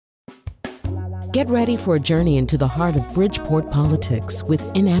Get ready for a journey into the heart of Bridgeport politics with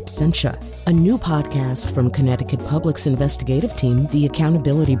In Absentia, a new podcast from Connecticut Public's investigative team, The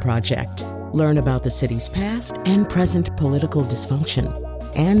Accountability Project. Learn about the city's past and present political dysfunction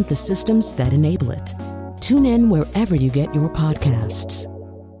and the systems that enable it. Tune in wherever you get your podcasts.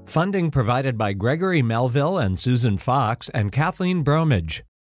 Funding provided by Gregory Melville and Susan Fox and Kathleen Bromage.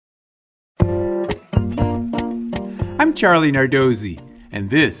 I'm Charlie Nardozzi, and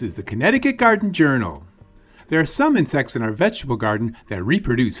this is the Connecticut Garden Journal. There are some insects in our vegetable garden that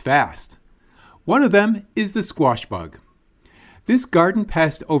reproduce fast. One of them is the squash bug. This garden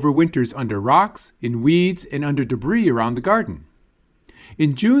pest overwinters under rocks, in weeds, and under debris around the garden.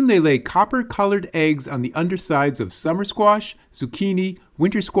 In June, they lay copper-colored eggs on the undersides of summer squash, zucchini,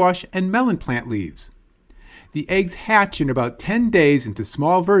 winter squash, and melon plant leaves. The eggs hatch in about 10 days into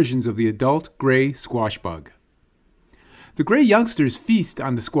small versions of the adult gray squash bug. The gray youngsters feast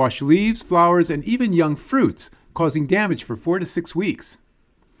on the squash leaves, flowers, and even young fruits, causing damage for 4 to 6 weeks.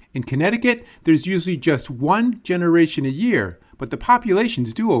 In Connecticut, there's usually just one generation a year, but the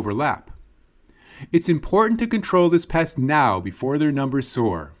populations do overlap. It's important to control this pest now before their numbers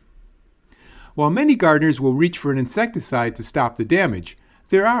soar. While many gardeners will reach for an insecticide to stop the damage,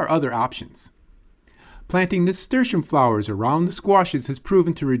 there are other options. Planting nasturtium flowers around the squashes has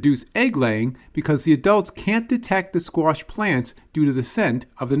proven to reduce egg laying because the adults can't detect the squash plants due to the scent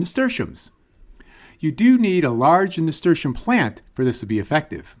of the nasturtiums. You do need a large nasturtium plant for this to be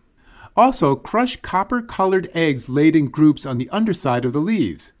effective. Also, crush copper-colored eggs laid in groups on the underside of the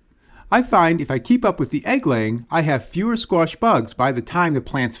leaves. I find if I keep up with the egg laying, I have fewer squash bugs by the time the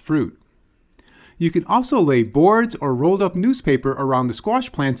plants fruit. You can also lay boards or rolled up newspaper around the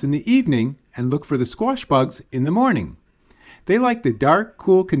squash plants in the evening and look for the squash bugs in the morning. They like the dark,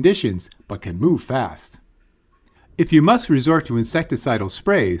 cool conditions, but can move fast. If you must resort to insecticidal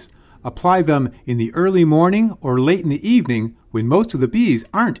sprays, apply them in the early morning or late in the evening when most of the bees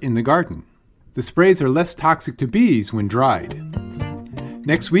aren't in the garden. The sprays are less toxic to bees when dried.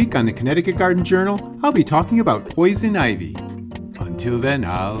 Next week on the Connecticut Garden Journal, I'll be talking about poison ivy. Until then,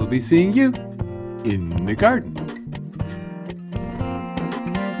 I'll be seeing you in the garden.